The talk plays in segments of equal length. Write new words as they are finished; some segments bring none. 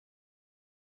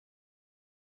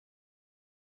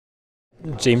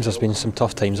James, there's been some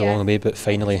tough times along the way, but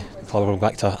finally the club are going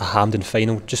back to a Hampden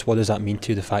final. Just what does that mean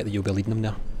to you, the fact that you'll be leading them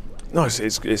there? No,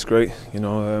 it's great,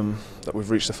 that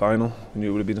we've reached the final. We knew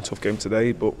it would have been a tough game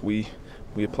today, but we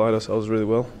applied ourselves really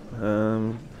well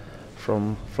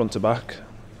from front to back,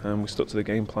 and we stuck to the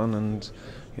game plan, and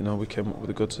we came up with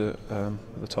the goods at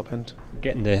the top end.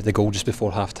 Getting the goal just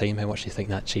before half time, how much do you think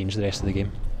that changed the rest of the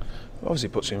game? Obviously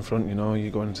it puts you in front, you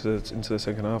go into the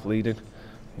second half leading,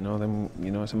 then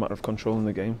it's a matter of controlling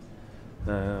the game,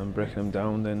 breaking them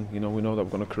down. Then we know that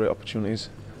we're going to create opportunities,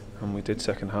 and we did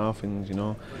second half. And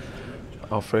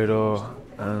Alfredo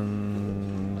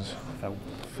and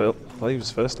Phil. Well, he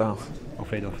was first half.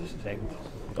 Alfredo second.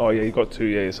 Oh yeah, he got two.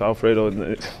 Yeah, it's Alfredo,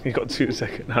 and he got two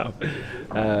second half.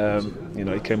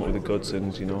 He came up with the goods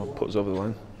and put us over the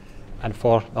line. And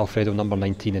for Alfredo, number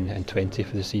 19 and 20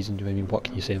 for the season, what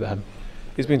can you say about him?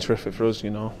 He's been terrific for us,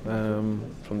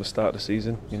 from the start of the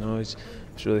season. He's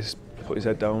really put his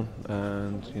head down,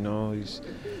 and he's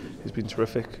been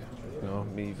terrific.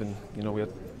 We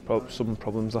had some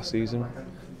problems last season.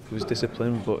 He was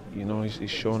disciplined, but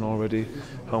he's shown already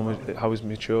how he's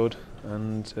matured,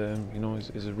 and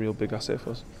is a real big asset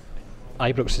for us.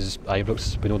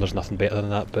 Ibrox, we know there's nothing better than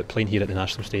that, but playing here at the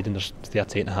National Stadium, there's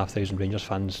 38,500 Rangers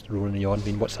fans roaring you on.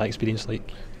 What's that experience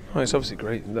like? Oh, it's obviously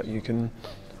great that you can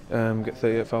get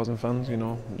 38,000 fans.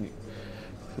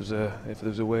 If there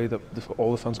was a way that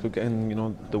all the fans could get in,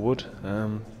 they would. But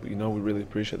we really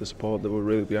appreciate the support. They were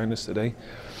really behind us today,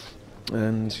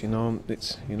 and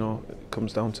it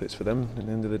comes down to it's for them. At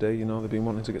the end of the day, they've been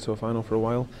wanting to get to a final for a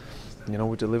while.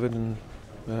 We delivered, and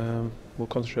we'll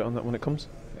concentrate on that when it comes.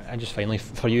 And just finally,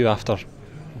 for you, after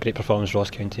great performance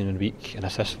Ross County in a week, an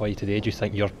assist for you today, do you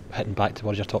think you're heading back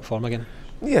towards your top form again?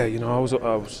 Yeah, I was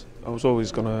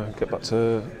always going to get back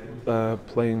to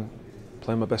playing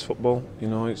my best football.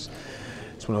 It's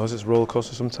one of those, it's a roller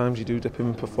coaster. Sometimes you do dip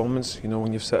in performance.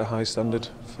 When you've set a high standard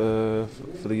for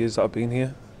the years that I've been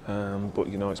here, but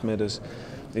it's made us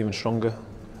even stronger,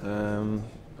 and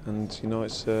it's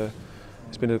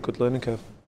been a good learning curve.